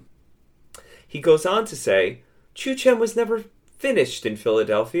Chem." He goes on to say, "Chu Chem was never finished in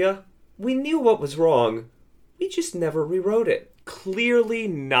Philadelphia. We knew what was wrong. We just never rewrote it." Clearly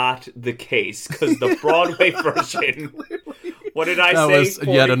not the case, because the Broadway version, what did I say? That was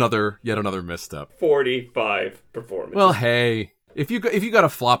yet another misstep. 45 performances. Well, hey, if you got a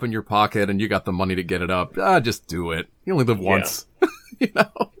flop in your pocket and you got the money to get it up, just do it. You only live once.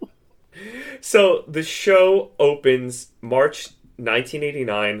 So the show opens March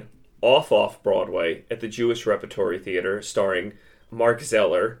 1989 off Broadway at the Jewish Repertory Theater, starring Mark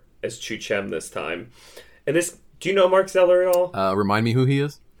Zeller as Chu Chem this time. And this, do you know Mark Zeller at all? Remind me who he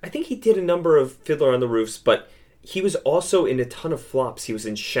is? I think he did a number of Fiddler on the Roofs, but he was also in a ton of flops. He was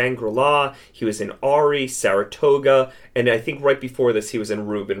in Shangri-La, he was in Ari, Saratoga, and I think right before this he was in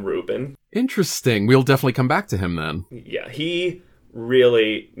Reuben. Interesting. We'll definitely come back to him then. Yeah, he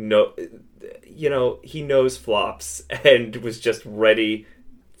really he knows flops and was just ready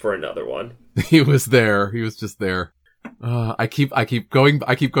for another one. He was there. He was just there. I keep going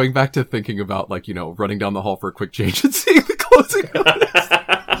back to thinking about running down the hall for a quick change and seeing the closing notice.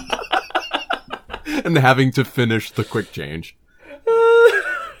 And having to finish the quick change.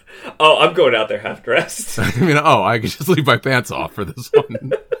 I'm going out there half dressed. I could just leave my pants off for this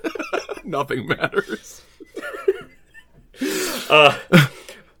one. Nothing matters.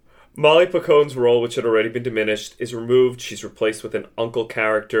 Molly Picone's role, which had already been diminished, is removed. She's replaced with an uncle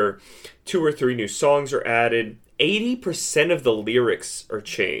character. 2 or 3 new songs are added. 80% of the lyrics are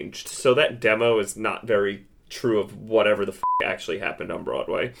changed. So that demo is not very true of whatever the actually happened on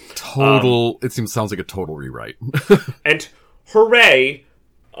Broadway. Sounds like a total rewrite. And hooray,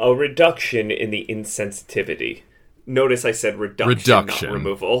 a reduction in the insensitivity. Notice I said reduction. Not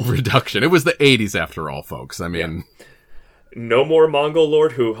removal. Reduction. It was the 80s after all, folks. Yeah. No more Mongol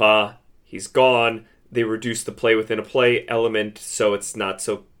Lord Hoo-Ha. He's gone. They reduced the play within a play element so it's not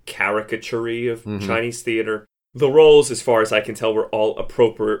so caricature-y of Chinese theater. The roles, as far as I can tell, were all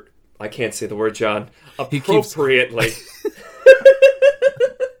appropriate. I can't say the word, John. Appropriately.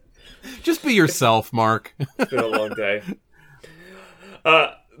 Just be yourself, Mark. It's been a long day.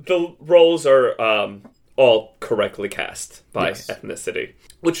 The roles are all correctly cast by ethnicity,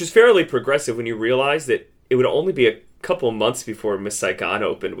 which was fairly progressive when you realize that it would only be a couple months before Miss Saigon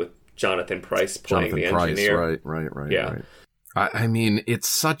opened with Jonathan Pryce playing the engineer. Right. Yeah. I mean, it's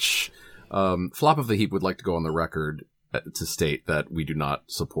such... Flop of the Heap would like to go on the record to state that we do not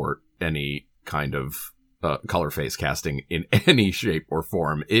support any kind of color face casting in any shape or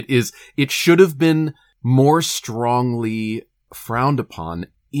form. It should have been more strongly frowned upon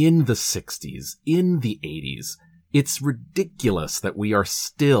in the 60s, in the 80s. It's ridiculous that we are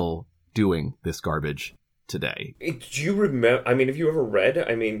still doing this garbage today. Do you remember? Have you ever read?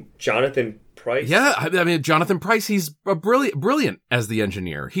 Jonathan Pryce? Yeah, Jonathan Pryce, he's brilliant as the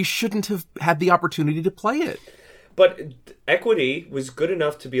engineer. He shouldn't have had the opportunity to play it. But Equity was good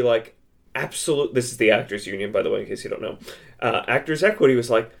enough to be like, absolute. This is the Actors Union, by the way, in case you don't know. Actors Equity was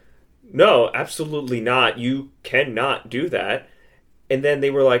like, no, absolutely not. You cannot do that. And then they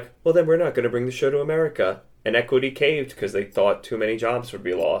were like, well, then we're not going to bring the show to America. And Equity caved because they thought too many jobs would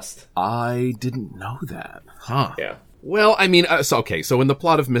be lost. I didn't know that. Huh. Yeah. Well, I mean, so in the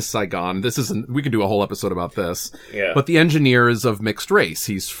plot of Miss Saigon, we could do a whole episode about this. Yeah. But the engineer is of mixed race.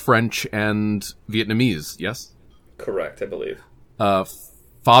 He's French and Vietnamese, yes? Correct, I believe.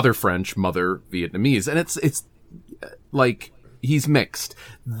 Father French, mother Vietnamese. And it's like, he's mixed.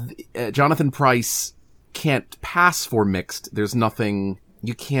 Jonathan Pryce can't pass for mixed. There's nothing,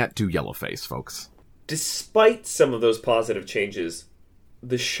 you can't do yellowface, folks. Despite some of those positive changes,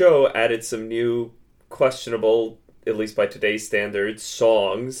 the show added some new questionable, at least by today's standards,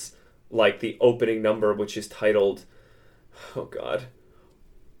 songs, like the opening number, which is titled, oh god,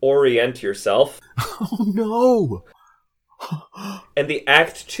 Orient Yourself. Oh no! And the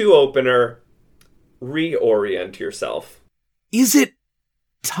Act 2 opener, Reorient Yourself. Is it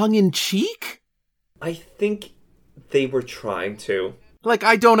tongue-in-cheek? I think they were trying to. Like,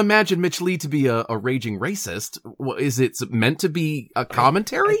 I don't imagine Mitch Lee to be a raging racist. Is it meant to be a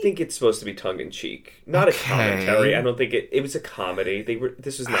commentary? I think it's supposed to be tongue-in-cheek. Not a commentary. I don't think it was a comedy.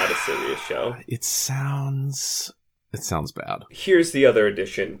 This was not a serious show. It sounds bad. Here's the other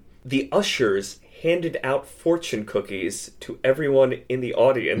addition. The ushers handed out fortune cookies to everyone in the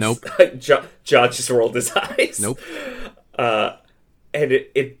audience. Nope. John just rolled his eyes. Nope. And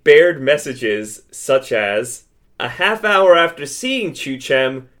it bared messages such as, a half hour after seeing Chu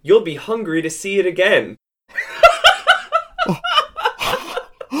Chem, you'll be hungry to see it again.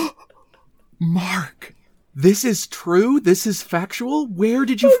 Mark, this is true? This is factual? Where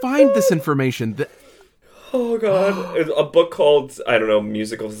did you find this information? Oh, God. A book called, I don't know,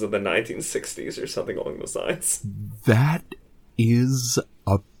 Musicals of the 1960s or something along those lines. That is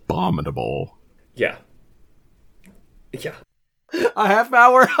abominable. Yeah. Yeah. A half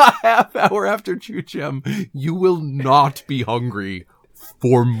hour after Chu Chem, you will not be hungry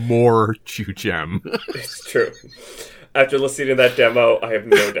for more Chu Chem. It's true. After listening to that demo, I have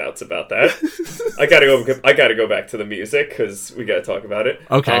no doubts about that. I gotta go back to the music because we gotta talk about it.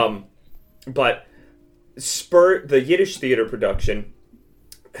 Okay. But the Yiddish theater production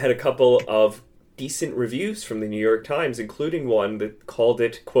had a couple of decent reviews from the New York Times, including one that called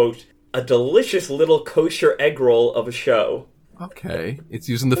it, quote, a delicious little kosher egg roll of a show. Okay. It's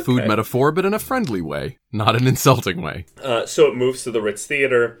using the food metaphor, but in a friendly way, not an insulting way. So it moves to the Ritz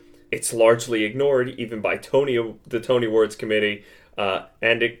Theater. It's largely ignored, even by the Tony Awards Committee,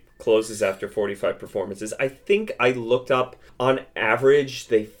 and it closes after 45 performances. I think I looked up, on average,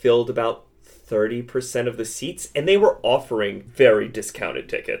 they filled about 30% of the seats, and they were offering very discounted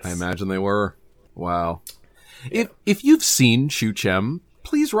tickets. I imagine they were. Wow. Yeah. If you've seen Chu Chem,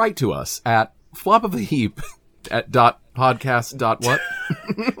 please write to us at flopoftheheap at .podcast. What?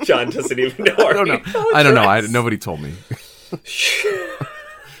 John doesn't even know. I don't know. I don't know. Nobody told me.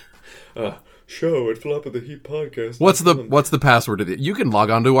 Show at Flop of the Heap Podcast. What's the password to it? You can log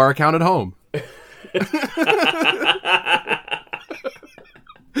on to our account at home.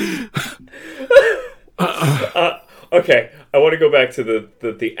 Okay, I want to go back to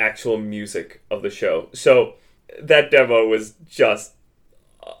the actual music of the show. So that demo was just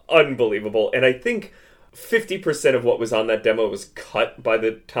unbelievable, and I think 50% of what was on that demo was cut by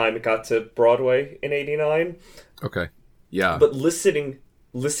the time it got to Broadway in '89. Okay, yeah. But listening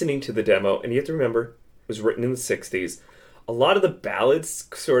to the demo, and you have to remember, it was written in the '60s. A lot of the ballads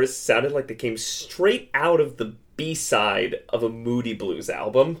sort of sounded like they came straight out of the B-side of a Moody Blues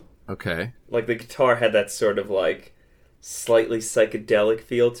album. Okay. Like the guitar had that sort of like slightly psychedelic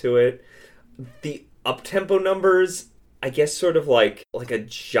feel to it. The up-tempo numbers, I guess sort of like a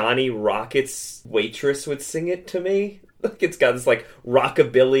Johnny Rockets waitress would sing it to me. Like it's got this like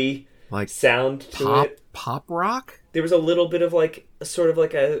rockabilly sound to it. Pop rock? There was a little bit of like sort of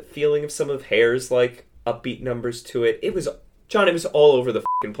like a feeling of some of Hair's like upbeat numbers to it. It was all over the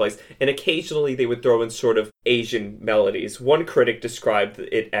fucking place. And occasionally they would throw in sort of Asian melodies. One critic described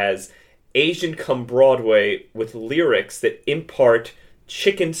it as Asian come Broadway with lyrics that impart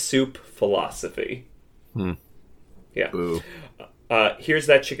chicken soup philosophy. Yeah. Boo. Here's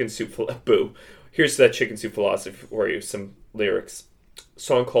that chicken soup philosophy for you. Some lyrics.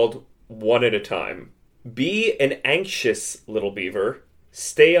 Song called One at a Time. Be an anxious little beaver.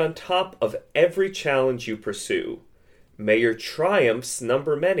 Stay on top of every challenge you pursue. May your triumphs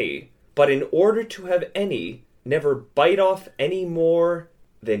number many, but in order to have any, never bite off any more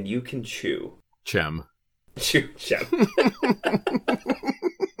than you can chew. Chem. Chew, Chem.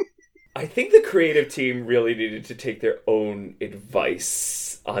 I think the creative team really needed to take their own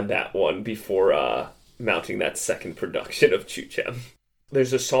advice on that one before mounting that second production of Chu Chem.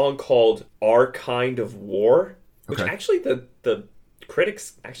 There's a song called Our Kind of War, which actually the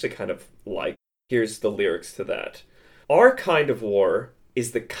critics actually kind of like. Here's the lyrics to that. Our kind of war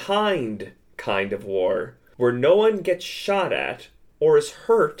is the kind of war where no one gets shot at or is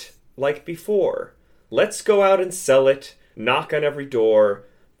hurt like before. Let's go out and sell it, knock on every door.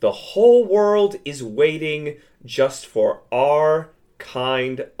 The whole world is waiting just for our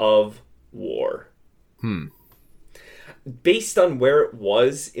kind of war. Based on where it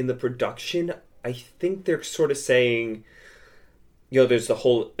was in the production, I think they're sort of saying, there's the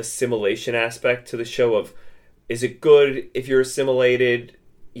whole assimilation aspect to the show of, is it good if you're assimilated,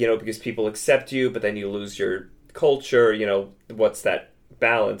 because people accept you, but then you lose your culture, what's that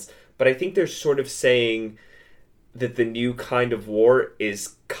balance? But I think they're sort of saying that the new kind of war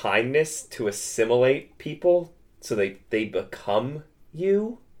is kindness to assimilate people so they become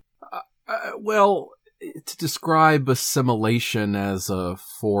you. Well, to describe assimilation as a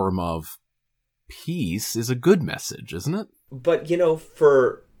form of peace is a good message, isn't it? But,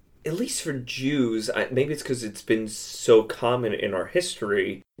 at least for Jews, maybe it's because it's been so common in our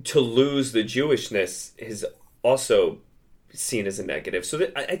history, to lose the Jewishness is also seen as a negative.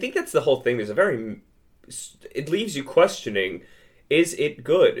 So I think that's the whole thing. It leaves you questioning, is it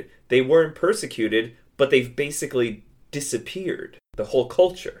good? They weren't persecuted, but they've basically disappeared. The whole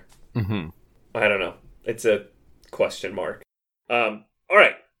culture. Mm-hmm. I don't know. It's a question mark. All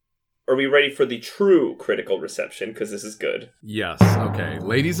right. Are we ready for the true critical reception? Because this is good. Yes. Okay.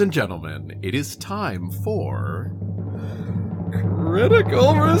 Ladies and gentlemen, it is time for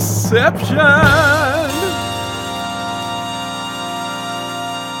critical reception. All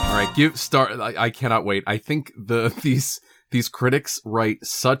right. I cannot wait. I think these critics write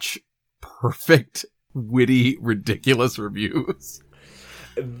such perfect, witty, ridiculous reviews.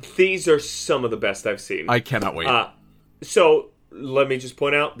 These are some of the best I've seen. I cannot wait. So let me just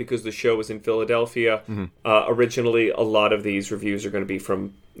point out, because the show was in Philadelphia, originally a lot of these reviews are going to be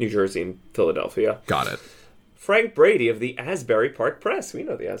from New Jersey and Philadelphia. Got it. Frank Brady of the Asbury Park Press. We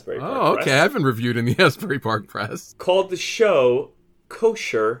know the Asbury Park Press. Okay. I've been reviewed in the Asbury Park Press. Called the show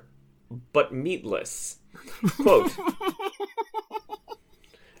kosher but meatless. Quote.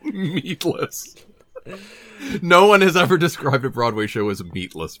 Meatless. No one has ever described a Broadway show as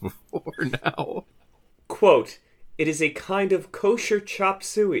meatless before now. Quote, it is a kind of kosher chop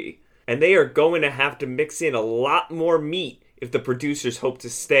suey, and they are going to have to mix in a lot more meat if the producers hope to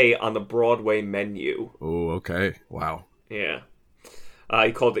stay on the Broadway menu. Oh, okay. Wow. Yeah.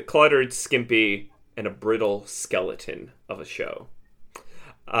 He called it cluttered, skimpy, and a brittle skeleton of a show.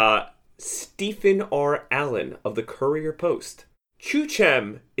 Stephen R. Allen of the Courier Post.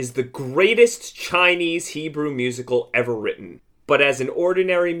 Chuchem is the greatest Chinese Hebrew musical ever written. But as an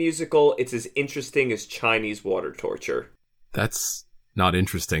ordinary musical, it's as interesting as Chinese water torture. That's not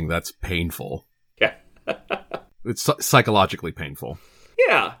interesting. That's painful. Yeah. It's psychologically painful.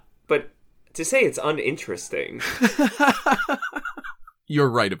 Yeah, but to say it's uninteresting... You're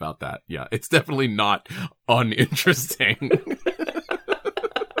right about that. Yeah, it's definitely not uninteresting.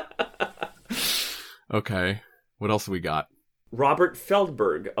 Okay, what else have we got? Robert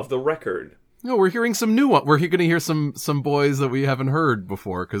Feldberg of The Record. No, we're hearing some new one. We're going to hear some boys that we haven't heard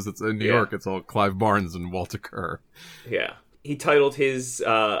before, because it's in New York. It's all Clive Barnes and Walter Kerr. Yeah. He titled his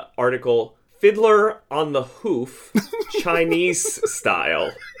article, Fiddler on the Hoof, Chinese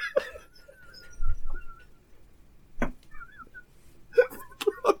Style.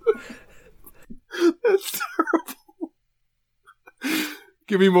 That's terrible.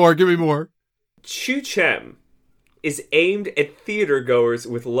 Give me more. Chuchem is aimed at theater goers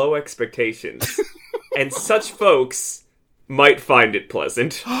with low expectations, and such folks might find it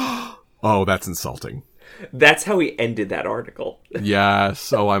pleasant. Oh, that's insulting. That's how he ended that article.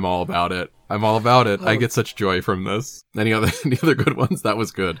 Yes, I'm all about it. I get such joy from this. Any other good ones? That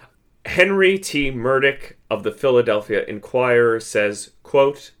was good. Henry T. Murdoch of the Philadelphia Inquirer says,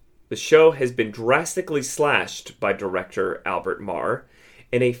 quote, the show has been drastically slashed by director Albert Marr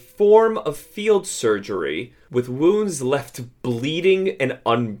in a form of field surgery with wounds left bleeding and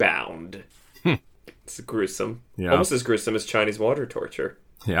unbound. It's gruesome. Yeah. Almost as gruesome as Chinese water torture.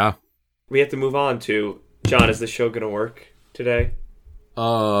 Yeah. We have to move on to, John, is the show going to work today?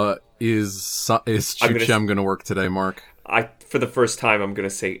 Is Chuchem going to work today, Mark? For the first time, I'm going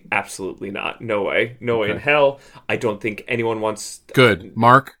to say absolutely not. No way. No way in hell. I don't think anyone wants... Good.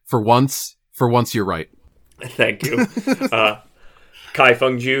 Mark, for once you're right. Thank you.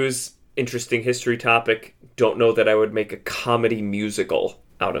 Kaifeng Jews, interesting history topic. Don't know that I would make a comedy musical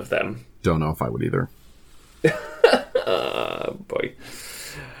out of them. Don't know if I would either. Boy.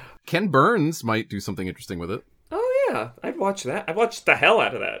 Ken Burns might do something interesting with it. Oh yeah, I'd watch that. I'd watch the hell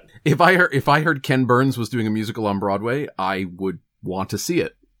out of that. If I heard Ken Burns was doing a musical on Broadway, I would want to see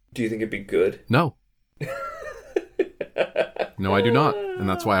it. Do you think it'd be good? No. No, I do not, and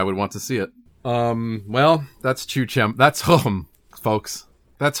that's why I would want to see it. Well, that's Chu Chem. That's folks.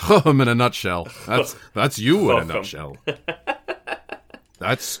 That's in a nutshell. That's you in a nutshell.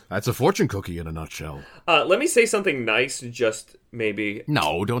 That's a fortune cookie in a nutshell. Let me say something nice, just maybe.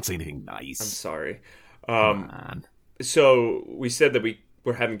 No, don't say anything nice. I'm sorry. Come on. So we said that we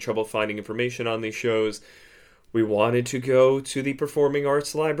were having trouble finding information on these shows. We wanted to go to the Performing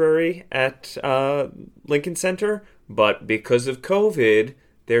Arts Library at Lincoln Center, but because of COVID,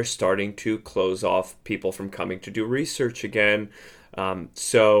 they're starting to close off people from coming to do research again.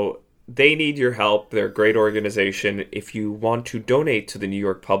 So they need your help. They're a great organization. If you want to donate to the New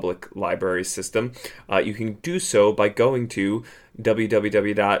York Public Library System, you can do so by going to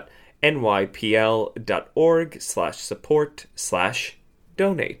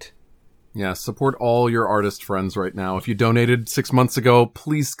www.nypl.org/support/donate. Yeah, support all your artist friends right now. If you donated 6 months ago,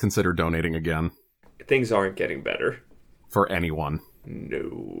 please consider donating again. Things aren't getting better. For anyone.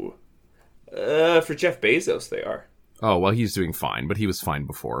 No. For Jeff Bezos, they are. Oh, well, he's doing fine, but he was fine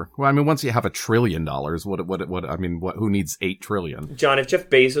before. Well, I mean, once you have $1 trillion, who needs 8 trillion? John, if Jeff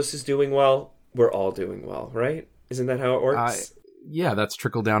Bezos is doing well, we're all doing well, right? Isn't that how it works? Yeah, that's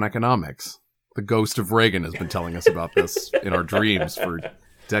trickle-down economics. The ghost of Reagan has been telling us about this in our dreams for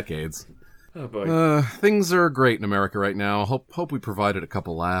decades. Oh, boy. Things are great in America right now. Hope we provided a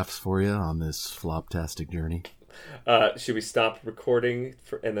couple laughs for you on this floptastic journey. Should we stop recording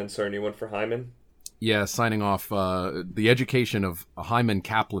and then start a new one for Hyman? Yeah, signing off. The education of Hyman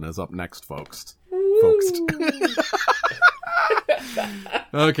Kaplan is up next, folks.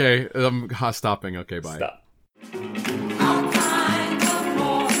 Okay, stopping. Okay, bye. Stop.